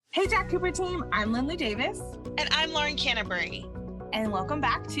Hey Jack Cooper team, I'm Lindley Davis. And I'm Lauren Canterbury. And welcome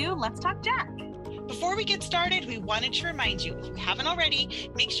back to Let's Talk Jack. Before we get started, we wanted to remind you, if you haven't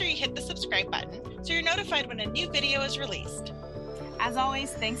already, make sure you hit the subscribe button so you're notified when a new video is released. As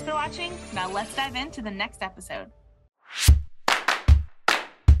always, thanks for watching. Now let's dive into the next episode.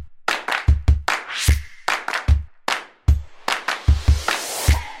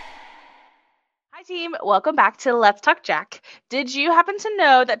 Hi team, welcome back to Let's Talk Jack. Did you happen to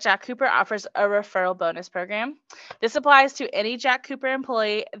know that Jack Cooper offers a referral bonus program? This applies to any Jack Cooper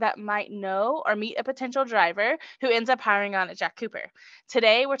employee that might know or meet a potential driver who ends up hiring on at Jack Cooper.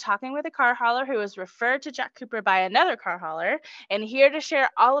 Today, we're talking with a car hauler who was referred to Jack Cooper by another car hauler, and here to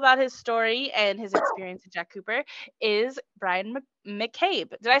share all about his story and his experience at Jack Cooper is Brian McCabe.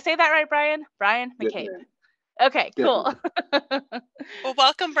 Did I say that right, Brian? Brian McCabe. Yes, okay, cool. Well,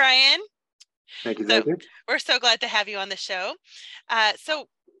 welcome, Brian. Thank you. We're so glad to have you on the show. So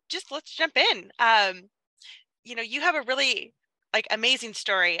just let's jump in. You have a really amazing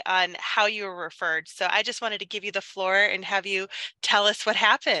story on how you were referred. So I just wanted to give you the floor and have you tell us what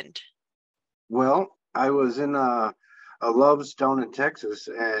happened. Well, I was in a Love's down in Texas,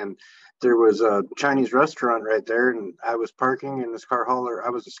 and there was a Chinese restaurant right there, and I was parking in this car hauler. I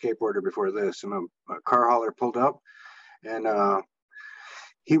was a skateboarder before this, and a car hauler pulled up, and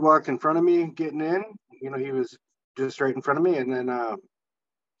he walked in front of me getting in. He was just right in front of me, and then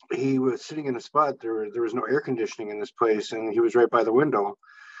he was sitting in a spot. There was no air conditioning in this place, and he was right by the window.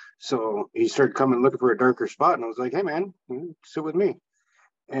 So he started coming looking for a darker spot, and I was like, "Hey, man, sit with me."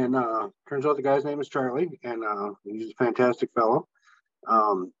 And turns out the guy's name is Charlie, and he's a fantastic fellow.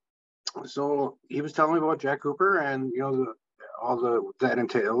 So he was telling me about Jack Cooper and all that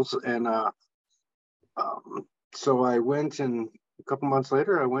entails, and so I went, and a couple months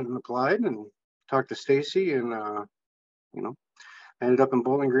later, I went and applied and talked to Stacy, and I ended up in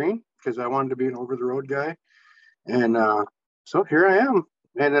Bowling Green because I wanted to be an over-the-road guy, and so here I am.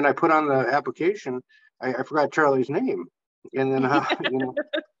 And then I put on the application. I forgot Charlie's name, and then I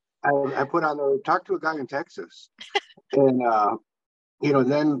put on the talk to a guy in Texas, and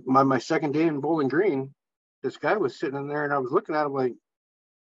then my second day in Bowling Green, this guy was sitting in there, and I was looking at him like,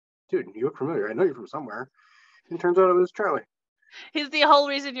 "Dude, you look familiar. I know you're from somewhere." And it turns out it was Charlie. He's the whole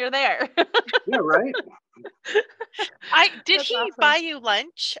reason you're there. Yeah, right. Did he awesome. Buy you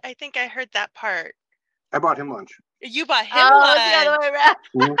lunch? I think I heard that part. I bought him lunch. You bought him lunch. The other way around.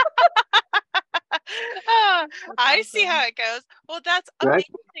 Mm-hmm. I awesome. See how it goes. Well, that's amazing.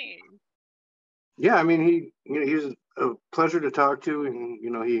 Right? Yeah, I mean, he's a pleasure to talk to, and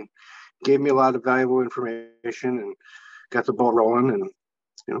he gave me a lot of valuable information and got the ball rolling, and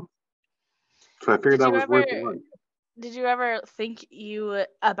so I figured that was worth the money. Did you ever think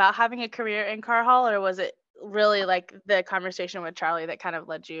about having a career in car haul, or was it really like the conversation with Charlie that kind of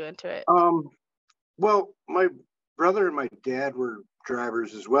led you into it? Well, my brother and my dad were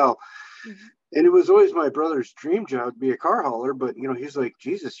drivers as well. Mm-hmm. And it was always my brother's dream job to be a car hauler, but he's like,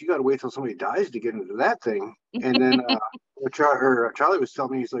 Jesus, you got to wait till somebody dies to get into that thing. And then Charlie was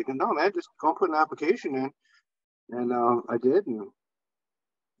telling me, he's like, no, man, just go and put an application in. And I did, and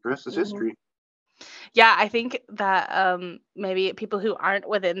the rest is history. Yeah, I think that maybe people who aren't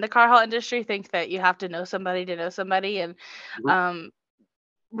within the car haul industry think that you have to know somebody to know somebody, and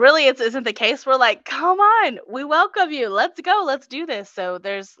really it isn't the case. We're like, come on, we welcome you. Let's go. Let's do this. So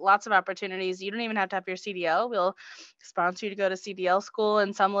there's lots of opportunities. You don't even have to have your CDL. We'll sponsor you to go to CDL school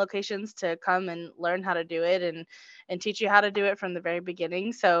in some locations to come and learn how to do it and teach you how to do it from the very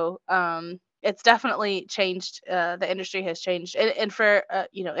beginning. So it's definitely changed. The industry has changed and for,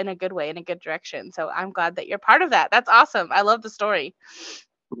 in a good way, in a good direction. So I'm glad that you're part of that. That's awesome. I love the story.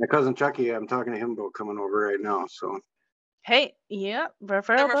 My cousin Chucky, I'm talking to him about coming over right now. So. Hey, yeah,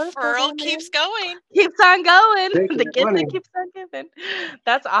 referral keeps going. Keeps on going. The gift that keeps on giving.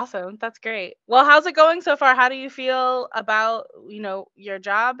 That's awesome. That's great. Well, how's it going so far? How do you feel about, your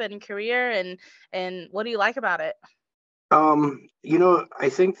job and career and what do you like about it? I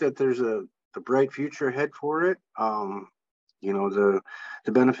think that there's a bright future ahead for it. The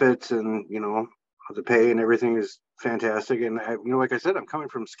benefits and, the pay and everything is fantastic. And like I said, I'm coming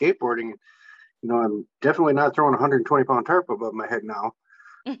from skateboarding. I'm definitely not throwing a 120-pound tarp above my head now,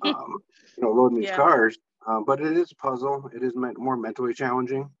 loading these cars. But it is a puzzle. It is more mentally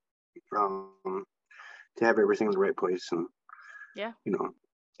challenging to have everything in the right place. And,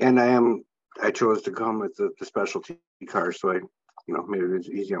 and I chose to come with the specialty car. So I, made it as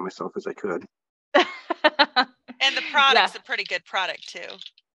easy on myself as I could. And the product's a pretty good product too.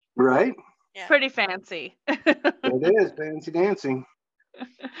 Right? Yeah. Pretty fancy. It is fancy dancing.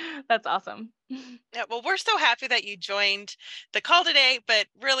 That's awesome. Yeah, well, we're so happy that you joined the call today, but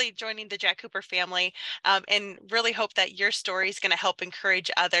really joining the Jack Cooper family, and really hope that your story is going to help encourage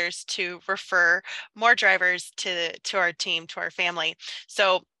others to refer more drivers to our team, to our family.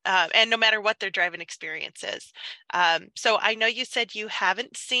 So, and no matter what their driving experience is. So I know you said you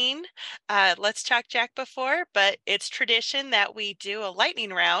haven't seen Let's Talk Jack before, but it's tradition that we do a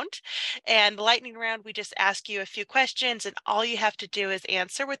lightning round. And the lightning round, we just ask you a few questions, and all you have to do is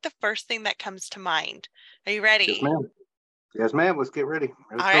answer with the first thing that comes to mind. Are you ready? Yes, ma'am. Yes, ma'am. Let's get ready.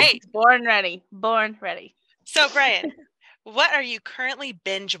 Let's All go. right. Born ready. Born ready. So, Brian, what are you currently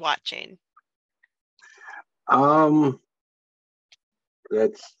binge watching? I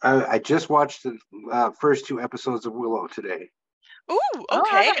just watched the first 2 episodes of Willow today. Ooh, Oh, I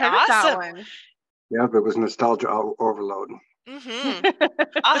okay, haven't heard of that awesome. one. Yep, it was nostalgia overload. Mm-hmm.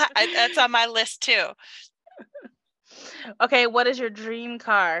 That's on my list too. Okay, what is your dream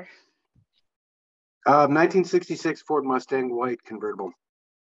car? 1966 Ford Mustang white convertible.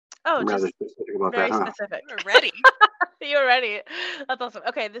 Oh, I'm just rather specific about very that, huh? specific. We're ready. You're ready. That's awesome.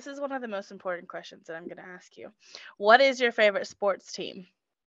 Okay, this is one of the most important questions that I'm going to ask you. What is your favorite sports team?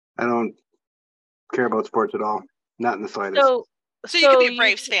 I don't care about sports at all. Not in the slightest. So you could be a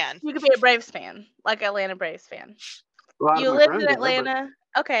Braves fan. You could be a Braves fan, like Atlanta Braves fan. A lot You of my lived friends in are, but Atlanta.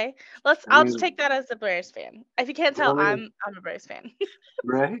 Okay, I'll just take that as a Braves fan. If you can't tell, I'm a Braves fan.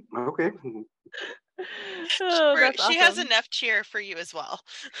 right. Okay. Oh, that's She has awesome. enough cheer for you as well.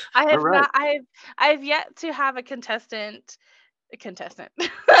 I have All right. not. I've yet to have a contestant.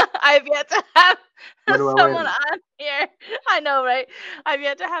 I've yet to have Where do I someone win? on here. I know, right? I've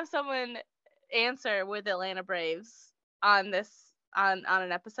yet to have someone answer with Atlanta Braves on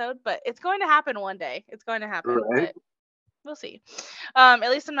an episode, but it's going to happen one day. It's going to happen, Right. but we'll see. At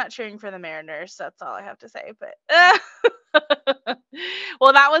least I'm not cheering for the Mariners. That's all I have to say. But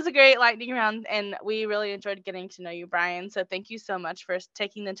well, that was a great lightning round, and we really enjoyed getting to know you, Brian. So thank you so much for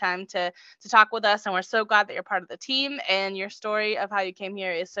taking the time to talk with us, and we're so glad that you're part of the team. And your story of how you came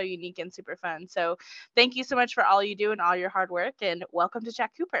here is so unique and super fun. So thank you so much for all you do and all your hard work, and welcome to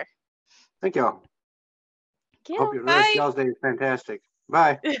Jack Cooper. Thank y'all. Thank you. Hope your rest of y'all's day is fantastic.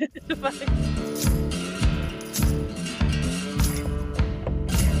 Bye. Bye.